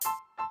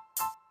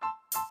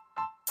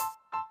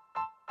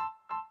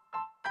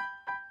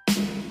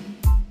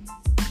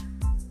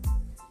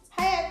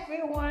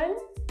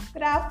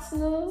Good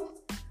afternoon.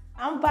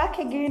 I'm back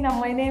again, and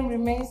my name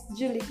remains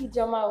Julie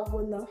Ijama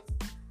Obuna.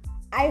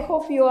 I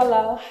hope you all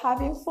are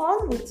having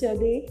fun with your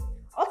day.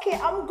 Okay,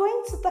 I'm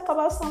going to talk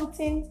about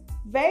something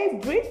very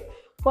brief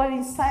but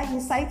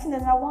inciting,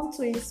 and I want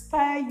to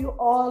inspire you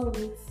all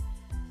with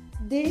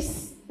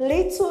this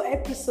little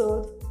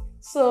episode.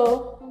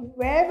 So,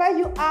 wherever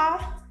you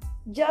are,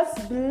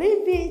 just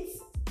believe it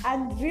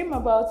and dream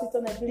about it,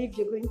 and I believe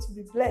you're going to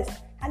be blessed.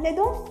 And then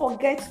don't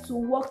forget to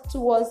work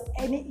towards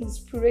any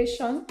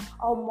inspiration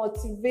or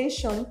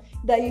motivation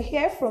that you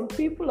hear from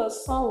people or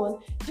someone.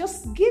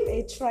 Just give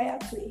a trial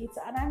to it,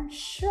 and I'm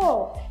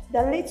sure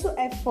that little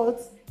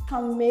efforts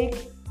can make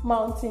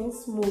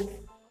mountains move.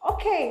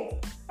 Okay,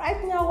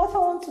 right now what I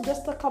want to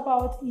just talk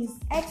about is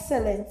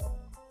excellence.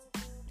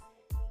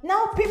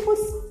 Now, people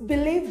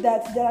believe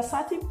that there are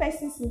certain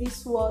persons in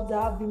this world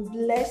that have been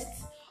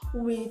blessed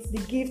with the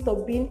gift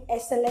of being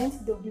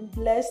excellent. They've been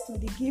blessed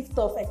with the gift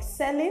of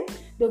excelling.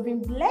 They've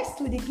been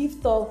blessed with the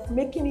gift of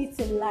making it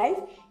in life.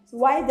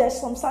 Why there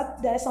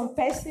are some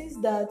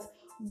persons that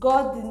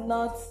God did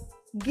not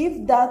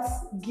give that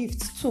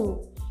gift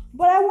to.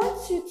 But I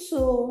want you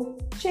to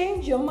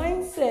change your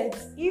mindset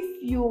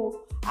if you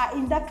are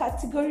in that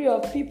category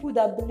of people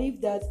that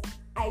believe that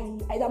I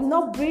am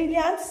not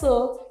brilliant,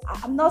 so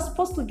I'm not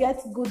supposed to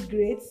get good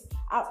grades.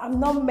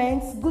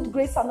 Good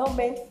grades are not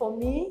meant for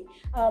me.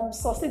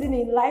 Succeeding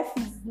in life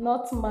is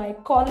not my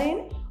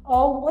calling,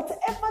 or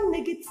whatever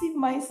negative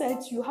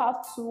mindset you have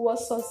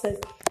towards success.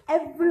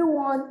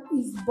 Everyone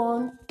is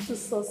born to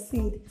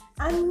succeed,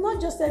 and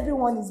not just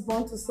everyone is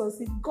born to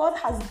succeed. God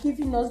has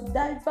given us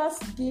diverse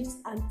gifts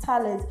and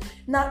talents.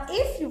 Now,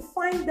 if you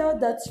find out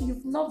that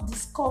you've not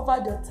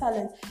discovered your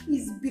talent,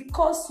 it's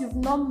because you've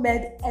not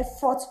made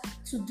effort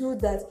to do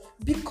that.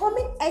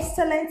 Becoming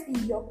excellent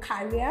in your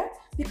career,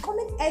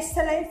 becoming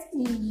excellent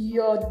in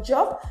your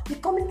job,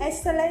 becoming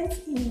excellent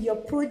in your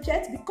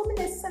project, becoming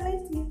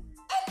excellent in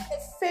any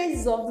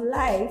phase of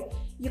life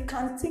you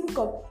can think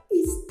of,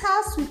 it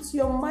starts with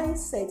your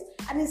mindset,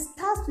 and it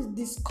starts with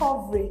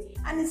discovery,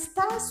 and it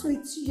starts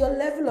with your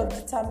level of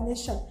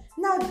determination.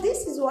 Now,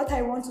 this is what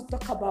I want to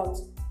talk about.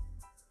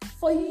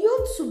 For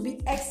you to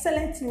be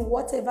excellent in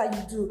whatever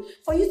you do,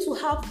 for you to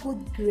have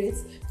good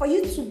grades, for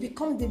you to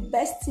become the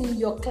best in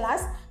your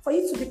class, for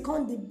you to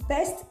become the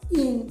best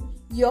in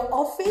your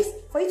office,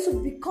 for you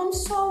to become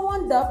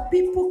someone that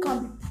people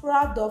can be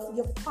proud of,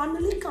 your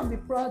family can be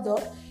proud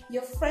of,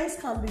 your friends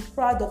can be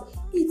proud of.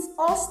 It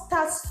all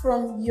starts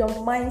from your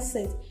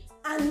mindset,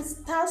 and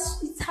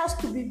it has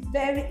to be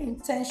very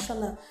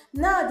intentional.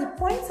 Now, the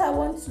point I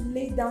want to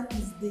lay down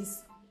is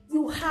this.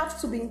 You have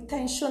to be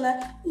intentional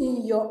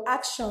in your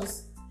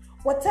actions.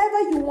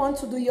 Whatever you want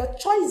to do, your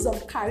choice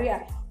of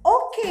career.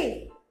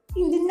 Okay,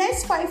 in the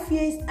next 5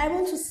 years, I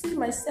want to see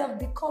myself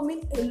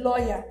becoming a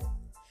lawyer.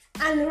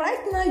 And right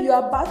now,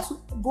 you're about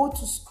to go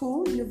to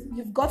school.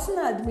 You've gotten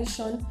an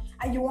admission,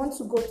 and you want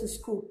to go to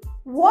school.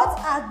 What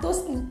are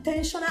those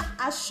intentional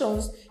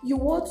actions you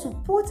want to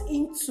put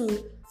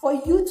into for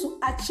you to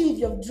achieve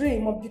your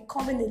dream of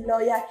becoming a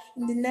lawyer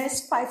in the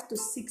next 5 to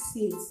 6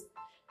 years?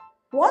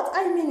 What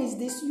I mean is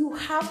this: you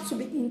have to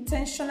be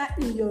intentional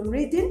in your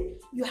reading,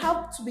 you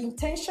have to be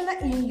intentional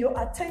in your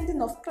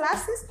attending of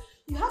classes,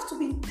 you have to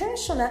be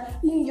intentional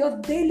in your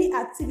daily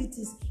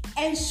activities,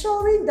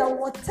 ensuring that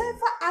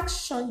whatever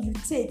action you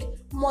take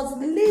must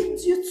lead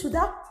you to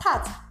that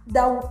path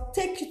that will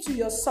take you to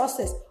your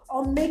success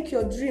or make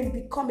your dream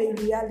become a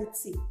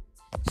reality.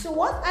 So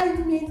what I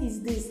mean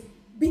is this: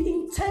 be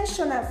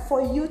intentional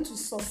for you to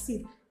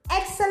succeed.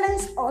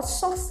 Excellence or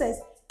success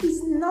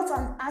is not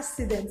an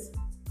accident.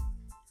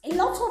 A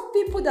lot of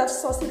people that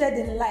succeeded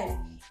in life,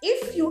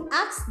 if you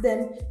ask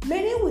them,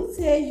 many will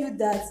tell you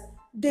that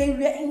they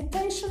were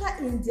intentional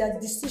in their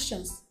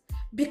decisions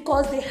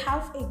because they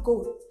have a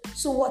goal.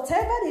 So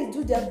whatever they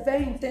do, they are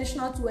very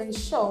intentional to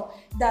ensure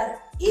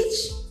that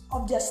each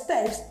of their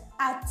steps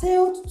are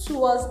tailored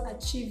towards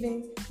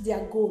achieving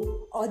their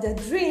goal or their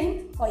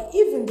dream or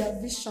even their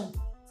vision.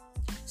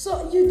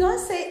 So you don't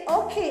say,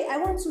 okay, I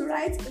want to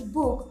write a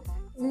book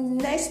in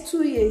the next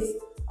 2 years,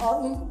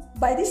 or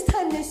by this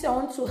time next year I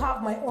want to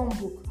have my own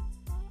book.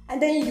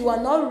 And then you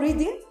are not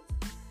reading,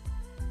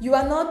 you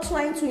are not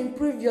trying to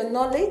improve your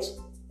knowledge,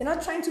 you're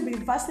not trying to be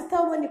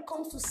versatile when it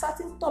comes to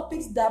certain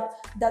topics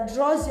that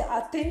draws your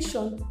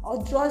attention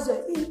or draws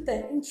your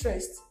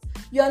interest.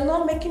 You are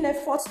not making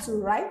efforts to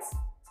write,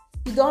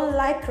 you don't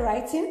like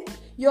writing,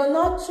 you're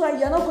not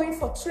going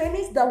for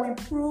trainings that will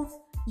improve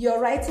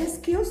your writing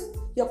skills,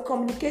 your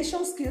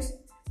communication skills.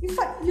 In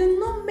fact, you're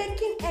not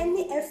making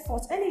any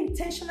effort, any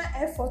intentional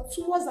effort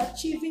towards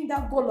achieving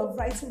that goal of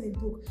writing a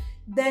book.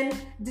 Then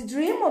the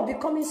dream of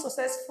becoming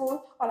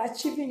successful or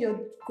achieving your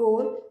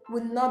goal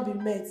will not be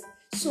met.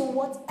 So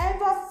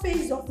whatever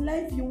phase of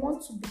life you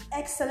want to be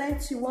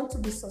excellent, you want to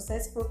be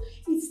successful,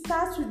 it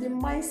starts with the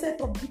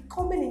mindset of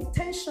becoming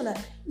intentional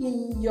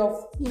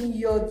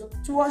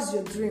towards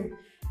your dream.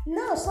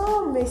 Now,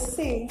 someone may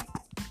say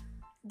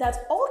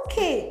that,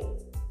 okay,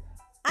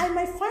 I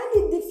might find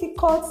it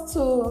difficult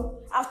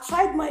I've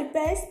tried my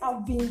best,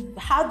 I've been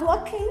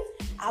hardworking,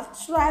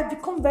 I've tried,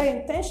 become very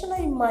intentional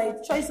in my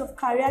choice of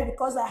career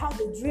because I have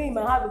a dream,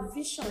 I have a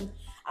vision.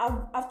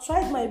 I've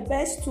tried my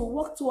best to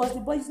work towards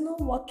it, but it's not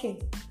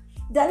working.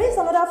 There is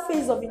another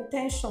phase of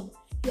intention.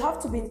 You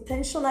have to be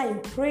intentional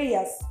in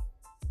prayers.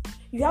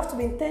 You have to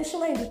be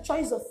intentional in the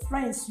choice of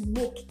friends you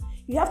make.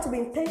 You have to be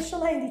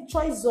intentional in the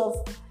choice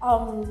of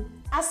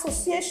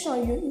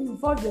association you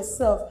involve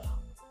yourself.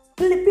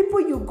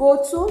 People you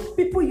go to,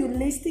 people you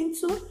listen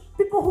to,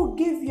 people who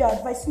give you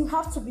advice. You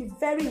have to be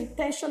very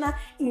intentional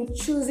in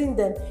choosing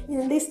them,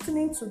 in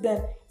listening to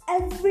them.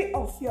 Every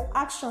of your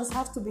actions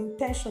have to be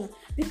intentional,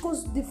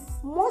 because the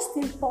most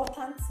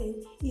important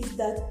thing is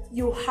that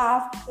you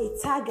have a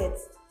target.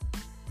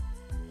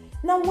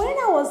 Now,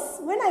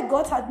 when I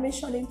got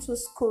admission into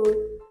school,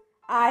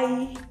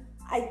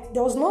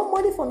 there was no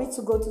money for me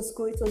to go to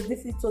school. It was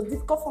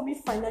difficult for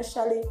me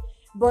financially,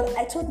 but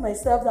I told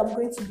myself that I'm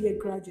going to be a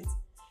graduate.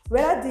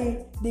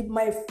 Whether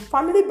my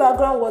family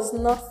background was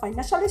not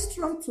financially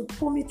strong to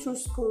pull me through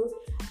school,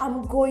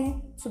 I'm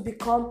going to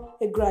become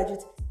a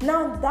graduate.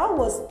 Now, that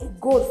was a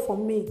goal for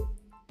me.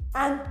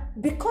 And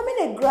becoming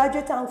a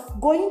graduate and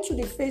going through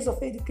the phase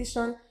of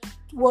education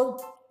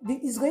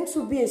is going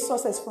to be a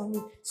success for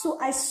me. So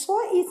I saw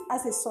it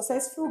as a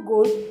successful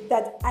goal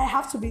that I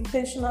have to be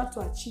intentional to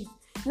achieve.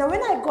 Now,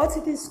 when I got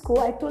into school,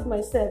 I told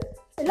myself,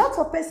 a lot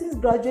of persons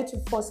graduate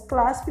with first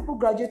class, people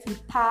graduate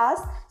with pass,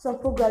 some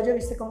people graduate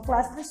with second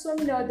class, and so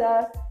many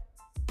other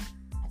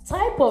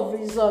type of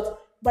result.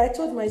 But I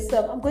told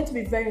myself, I'm going to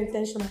be very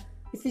intentional.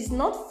 If it's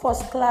not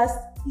first class,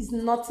 it's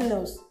nothing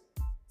else.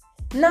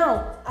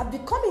 Now, I've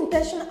become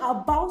intentional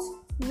about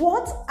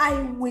what I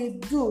will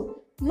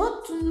do,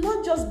 not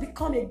just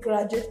become a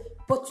graduate,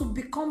 but to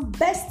become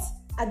best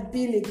at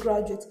being a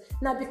graduate.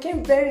 Now, I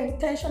became very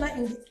intentional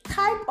in the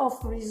type of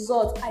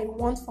result I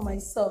want for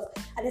myself.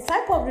 And the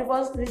type of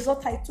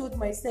result I told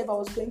myself I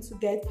was going to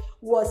get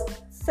was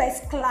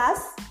first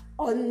class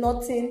or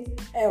nothing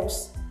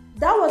else.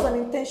 That was an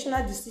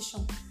intentional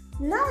decision.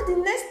 Now, the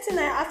next thing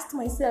I asked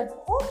myself,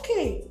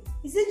 okay,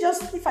 is it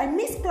just if I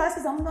miss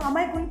classes, am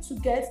I going to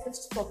get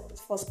this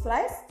first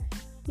class?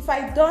 If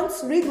I don't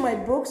read my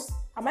books,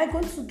 am I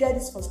going to get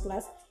this first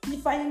class?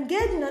 If I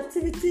engage in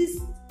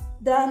activities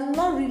that are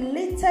not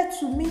related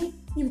to me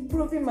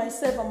improving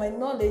myself and my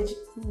knowledge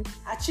in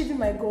achieving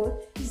my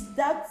goal, is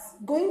that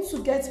going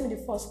to get me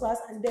the first class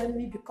and then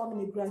me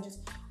becoming a graduate?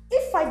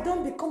 If I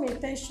don't become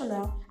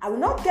intentional, I will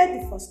not get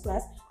the first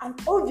class, and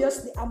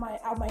obviously I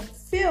might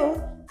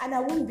fail and I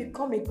won't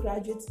become a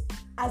graduate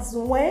as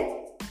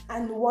when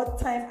and what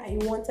time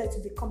I wanted to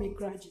become a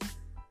graduate.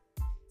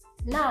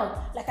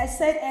 Now, like I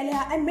said earlier,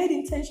 I made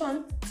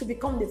intention to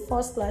become the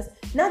first class.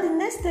 Now, the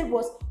next step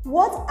was,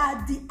 what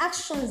are the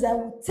actions I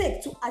would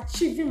take to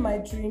achieving my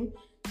dream?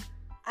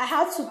 I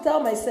had to tell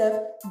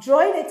myself,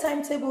 drawing a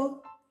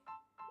timetable,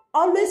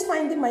 always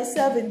finding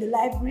myself in the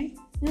library,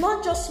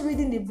 not just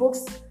reading the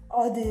books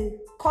or the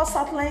course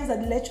outlines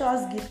that the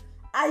lecturers give.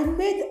 I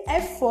made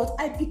effort.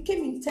 I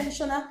became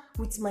intentional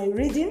with my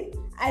reading.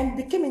 I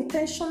became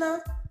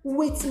intentional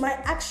with my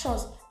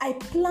actions. I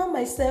plan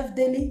myself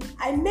daily.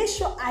 I make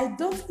sure I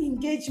don't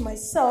engage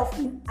myself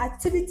in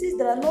activities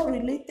that are not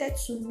related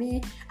to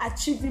me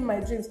achieving my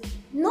dreams.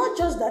 Not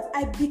just that,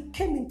 I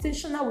became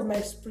intentional with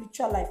my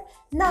spiritual life.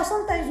 Now,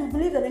 sometimes we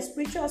believe that the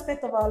spiritual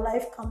aspect of our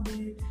life can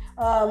be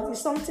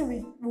is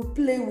something we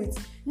play with.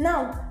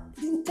 Now,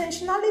 the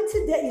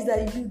intentionality there is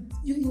that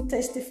you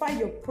intensify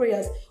your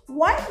prayers.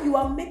 While you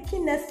are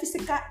making a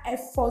physical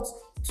effort,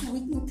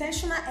 with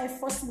intentional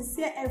effort,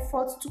 sincere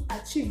effort to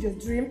achieve your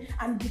dream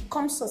and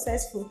become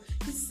successful,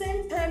 at the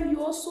same time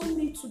you also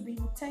need to be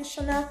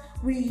intentional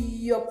with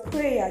your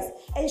prayers,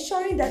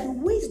 ensuring that the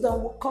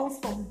wisdom will come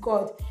from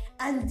God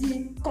and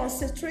the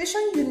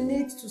concentration you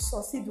need to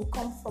succeed will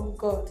come from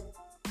God.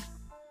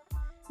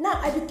 Now,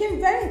 I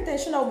became very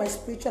intentional with my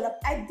spiritual life.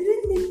 I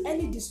didn't need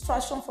any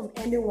distraction from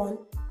anyone.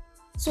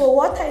 So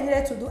what I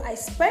needed to do, I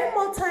spent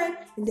more time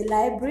in the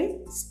library,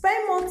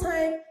 spend more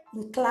time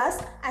in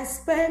class, and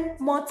spend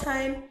more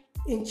time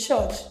in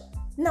church.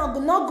 Now,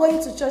 not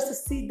going to church to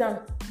sit down,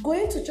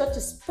 going to church to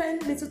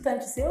spend little time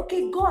to say,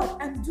 okay, God,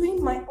 I'm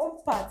doing my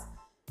own part.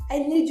 I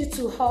need you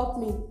to help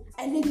me.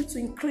 I need you to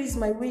increase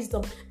my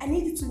wisdom. I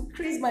need you to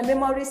increase my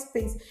memory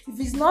space. If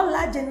it's not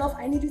large enough,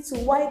 I need you to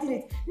widen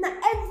it. Now,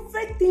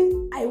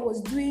 everything I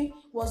was doing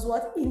was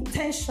what?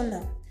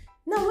 Intentional.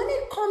 Now, when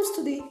it comes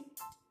to the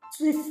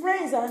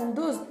friends and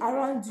those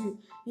around you,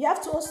 you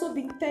have to also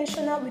be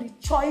intentional with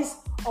the choice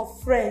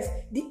of friends,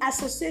 the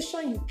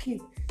association you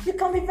keep. You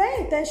can be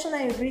very intentional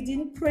in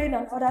reading, praying,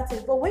 and other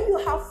things, but when you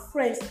have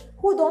friends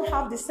who don't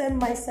have the same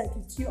mindset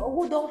with you, or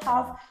who don't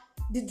have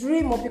the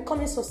dream of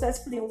becoming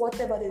successful in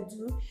whatever they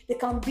do, they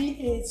can be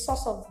a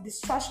source of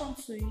distraction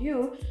to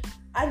you,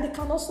 and they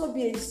can also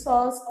be a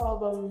source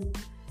of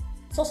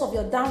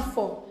your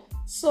downfall.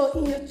 So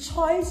in your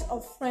choice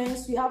of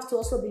friends, you have to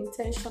also be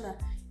intentional.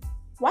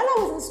 While I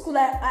was in school,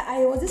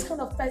 I was this kind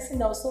of person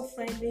that was so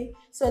friendly.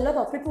 So a lot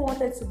of people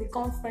wanted to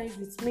become friends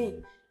with me.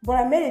 But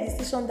I made a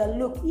decision that,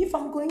 look, if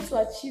I'm going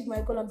to achieve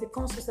my goal and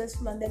become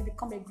successful and then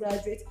become a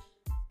graduate,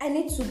 I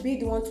need to be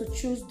the one to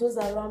choose those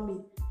around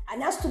me.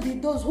 And it has to be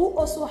those who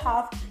also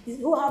have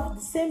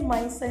the same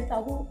mindset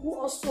and who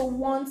also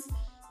want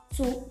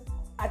to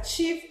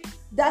achieve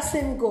that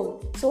same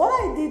goal. So what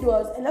I did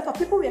was, a lot of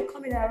people were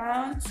coming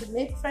around to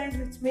make friends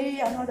with me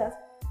and all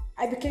that.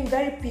 I became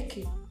very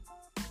picky.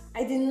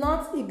 I did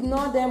not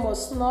ignore them or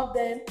snub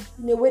them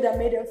in a way that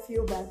made them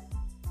feel bad.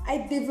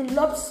 I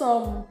developed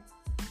some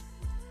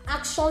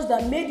actions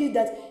that made it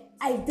that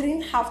I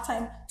didn't have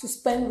time to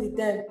spend with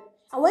them.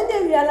 And when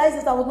they realized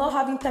that I was not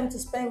having time to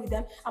spend with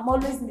them, I'm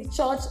always in the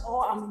church,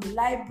 or I'm in the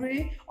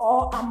library,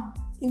 or I'm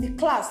in the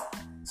class.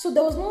 So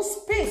there was no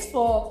space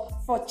for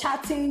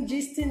chatting,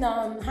 gisting,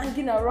 and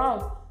hanging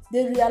around.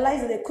 They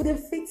realized that they couldn't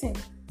fit in.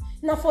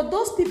 Now, for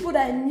those people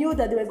that I knew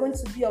that they were going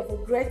to be of a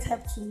great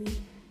help to me,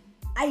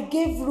 I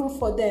gave room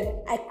for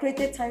them. I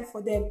created time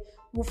for them.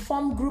 We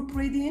form group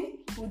reading,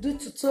 we do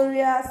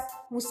tutorials,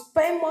 we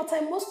spend more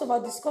time. Most of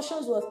our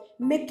discussions was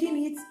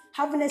making it,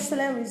 having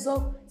excellent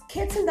results,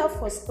 getting that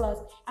first class.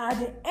 And at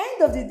the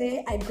end of the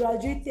day, I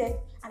graduated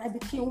and I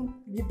became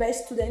the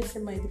best student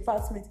in my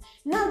department.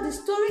 Now, the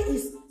story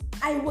is,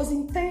 I was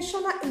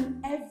intentional in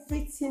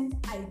everything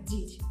I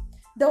did.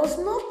 There was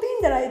nothing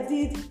that I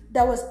did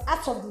that was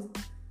out of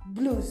the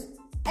blues.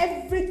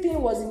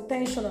 Everything was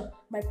intentional.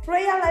 My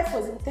prayer life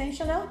was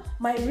intentional.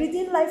 My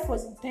reading life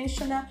was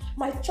intentional.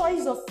 My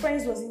choice of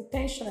friends was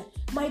intentional.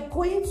 My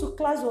going to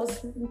class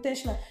was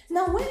intentional.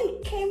 Now, when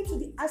it came to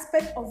the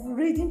aspect of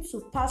reading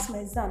to pass my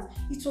exam,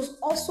 it was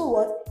also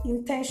what?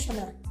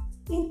 Intentional.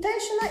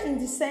 Intentional in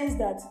the sense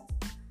that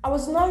I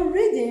was not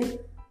reading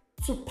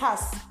to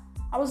pass.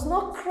 I was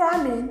not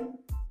cramming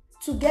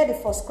to get the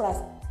first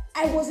class.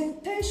 I was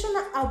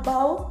intentional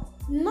about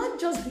not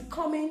just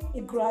becoming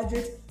a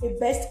graduate, a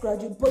best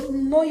graduate, but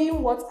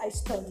knowing what I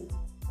studied.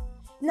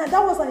 Now,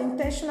 that was an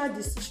intentional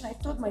decision. I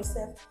told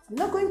myself, I'm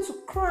not going to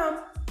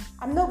cram.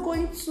 I'm not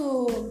going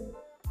to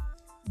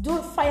do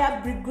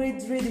fire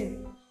brigade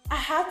reading. I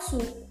had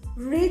to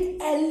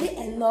read early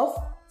enough.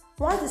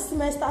 Once the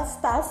semester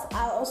starts,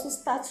 I also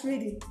start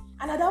reading.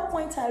 And at that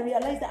point, I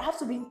realized that I have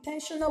to be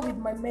intentional with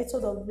my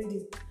method of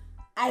reading.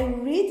 I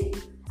read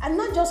and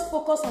not just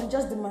focus on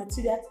just the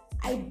material.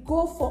 I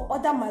go for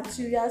other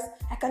materials.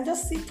 I can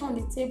just sit on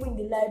the table in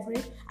the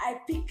library. I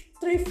pick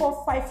 3,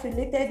 4, 5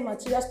 related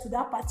materials to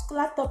that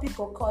particular topic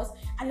or course,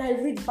 and I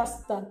read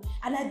faster.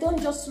 And I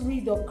don't just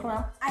read or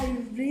cram. I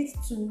read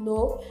to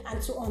know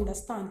and to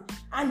understand.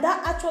 And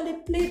that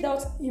actually played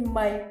out in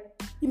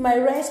my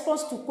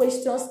response to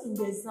questions in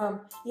the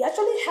exam. It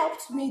actually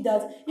helped me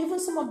that even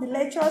some of the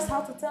lecturers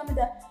had to tell me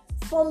that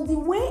from the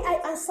way I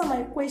answer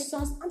my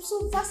questions, I'm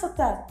so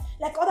versatile.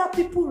 Like other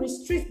people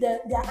restrict their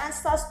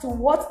answers to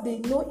what they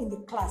know in the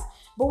class.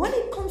 But when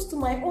it comes to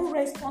my own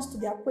response to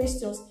their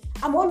questions,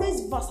 I'm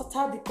always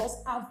versatile because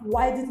I've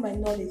widened my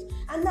knowledge.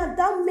 And now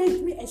that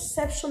made me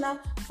exceptional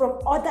from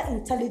other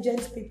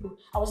intelligent people.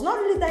 I was not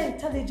really that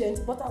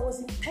intelligent, but I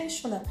was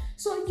intentional.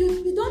 So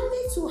you don't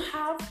need to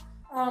have,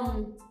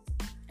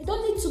 you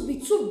don't need to be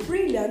too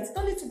brilliant. You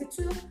don't need to be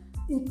too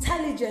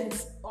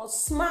intelligent or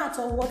smart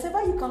or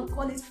whatever you can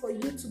call it for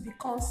you to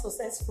become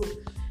successful.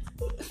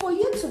 For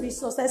you to be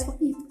successful,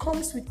 it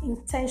comes with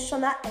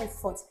intentional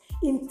effort,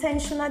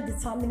 intentional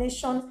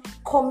determination,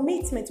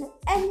 commitment. To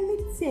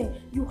anything,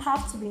 you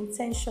have to be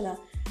intentional.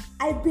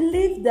 I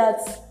believe that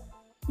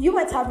you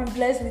might have been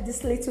blessed with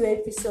this little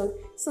episode.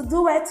 So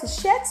do well to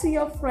share to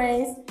your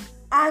friends.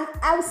 And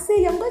I'll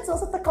say I'm going to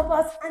also talk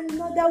about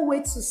another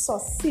way to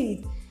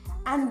succeed.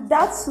 And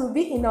that will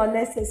be in our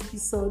next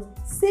episode.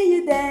 See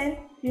you then.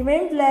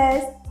 Remain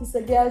blessed. It's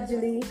your girl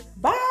Julie.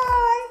 Bye.